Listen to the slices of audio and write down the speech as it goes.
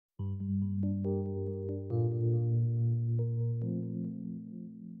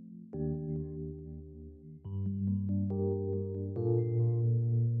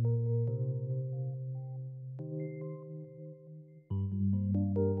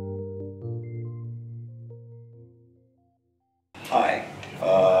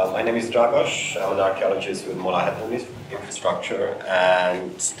name is Dragos. I'm an archaeologist with MOLA Headland infrastructure,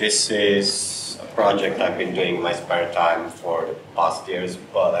 and this is a project I've been doing in my spare time for the past years,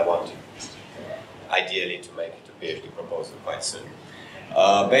 but I want ideally to make it a PhD proposal quite soon.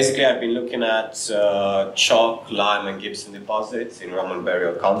 Basically, I've been looking at chalk, lime, and gypsum deposits in Roman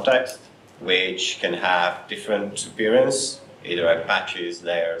burial context, which can have different appearance, either like patches,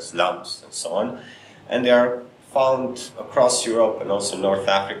 layers, lumps, and so on. And they are found across Europe and also North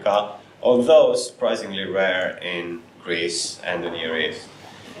Africa, although surprisingly rare in Greece and the Near East.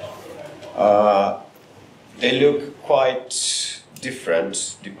 They look quite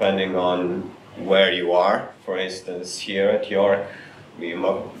different depending on where you are. For instance, here at York,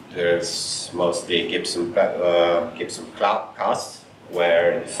 there's mostly gypsum casts,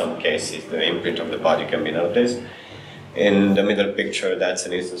 where in some cases the imprint of the body can be noticed. In the middle picture, that's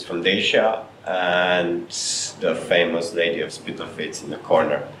an instance from Dacia, and the famous Lady of Spitalfields in the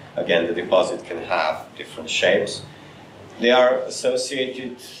corner. Again, the deposit can have different shapes. They are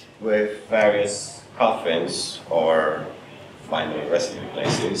associated with various coffins or final resting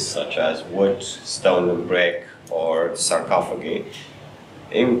places, such as wood, stone and brick, or sarcophagi.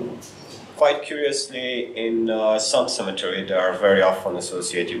 Quite curiously, in some cemetery, they are very often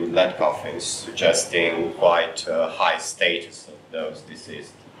associated with lead coffins, suggesting quite a high status of those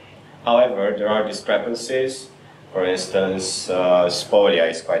deceased. However, there are discrepancies. For instance, spolia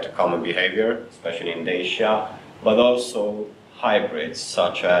is quite a common behavior, especially in Dacia, but also hybrids,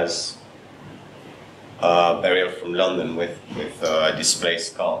 such as burial from London with a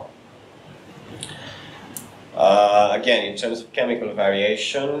displaced skull. Again, in terms of chemical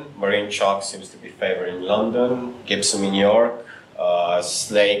variation, marine chalk seems to be favored in London, gypsum in York,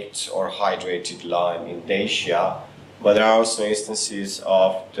 slaked or hydrated lime in Dacia, but there are also instances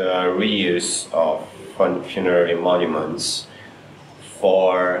of the reuse of funerary monuments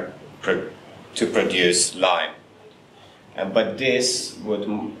to produce lime. But this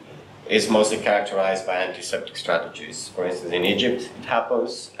is mostly characterized by antiseptic strategies. For instance, in Egypt it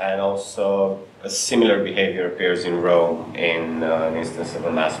happens, and also a similar behavior appears in Rome in an instance of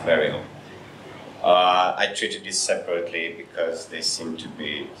a mass burial. I treated this separately because they seem to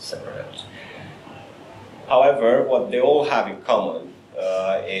be separate. However, what they all have in common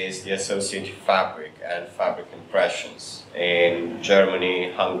is the associated fabric and fabric impressions. In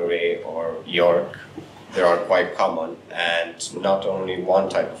Germany, Hungary, or York, they are quite common, and not only one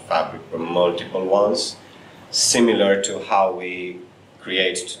type of fabric, but multiple ones, similar to how we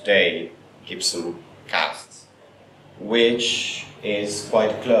create today gypsum casts, which is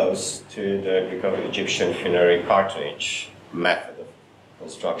quite close to the Greco-Egyptian funerary cartonnage method of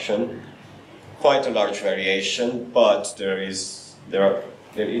construction. Quite a large variation, but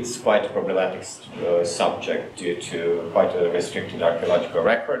it's quite a problematic subject due to quite a restricted archaeological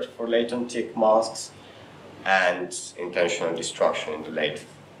record for late antique masks and intentional destruction in the late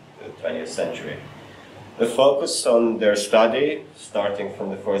 20th century. The focus on their study, starting from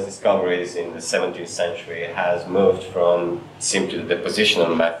the first discoveries in the 17th century, has moved from simply the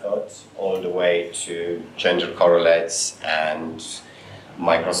depositional method all the way to gender correlates and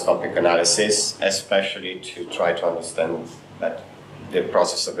microscopic analysis, especially to try to understand the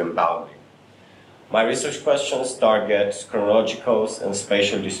process of embalming. My research questions target chronological and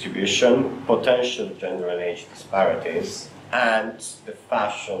spatial distribution, potential gender and age disparities, and the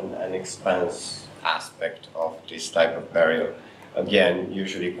fashion and expense aspect of this type of burial. Again,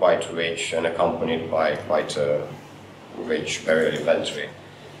 usually quite rich and accompanied by quite a rich burial inventory.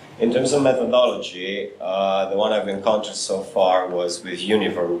 In terms of methodology, the one I've encountered so far was with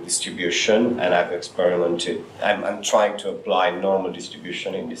uniform distribution, and I've experimented. I'm trying to apply normal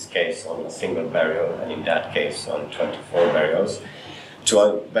distribution, in this case on a single burial, and in that case on 24 burials,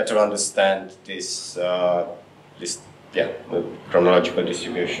 to better understand this chronological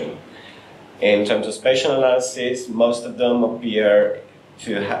distribution. In terms of spatial analysis, most of them appear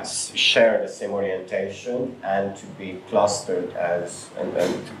to share the same orientation and to be clustered and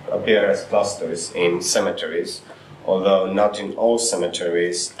to appear as clusters in cemeteries, although not in all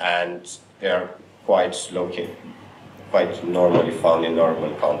cemeteries, and they are quite normally found in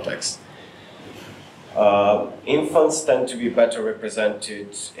urban contexts. Infants tend to be better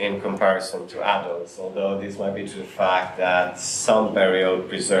represented in comparison to adults, although this might be due to the fact that some burial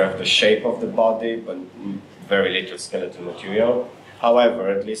preserve the shape of the body, but very little skeletal material. However,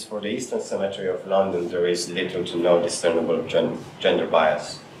 at least for the Eastern Cemetery of London, there is little to no discernible gender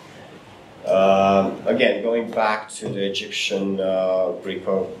bias. Again, going back to the Egyptian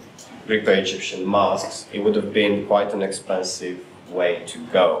Greco-Egyptian masks, it would have been quite an expensive way to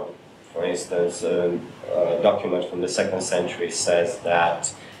go. For instance, a document from the 2nd century says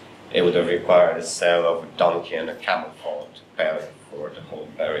that it would have required a sale of a donkey and a camel foal to pay for the whole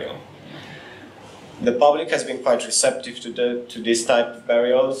burial. The public has been quite receptive to this type of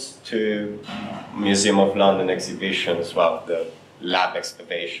burials, to Museum of London exhibitions. Well, the lab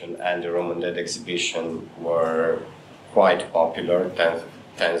excavation and the Roman Dead exhibition were quite popular.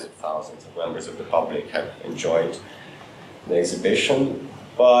 Tens of thousands of members of the public have enjoyed the exhibition.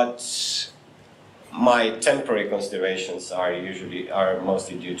 But my temporary considerations are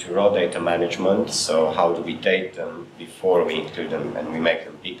mostly due to raw data management. So how do we date them before we include them and we make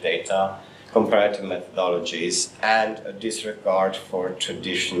them big data? Comparative methodologies, and a disregard for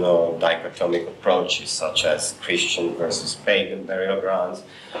traditional dichotomic approaches such as Christian versus pagan burial grounds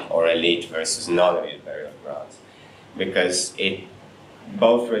or elite versus non-elite burial grounds. Because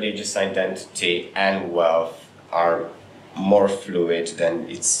both religious identity and wealth are more fluid than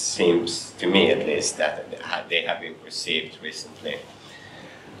it seems, to me at least, that they have been perceived recently.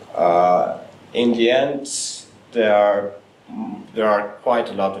 In the end, there are quite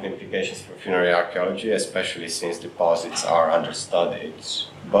a lot of implications for funerary archaeology, especially since deposits are understudied.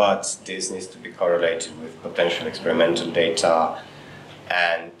 But this needs to be correlated with potential experimental data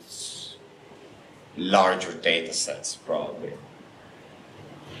and larger data sets, probably.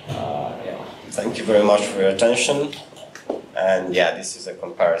 Yeah. Thank you very much for your attention. And yeah, this is a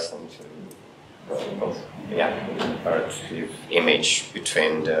comparison to comparative image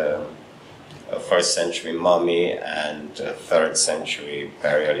between the a 1st century mummy and a 3rd century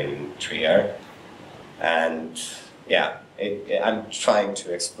burial in Trier. And yeah, I'm trying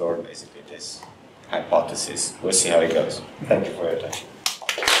to explore basically this hypothesis. We'll see how it goes. Thank you for your attention.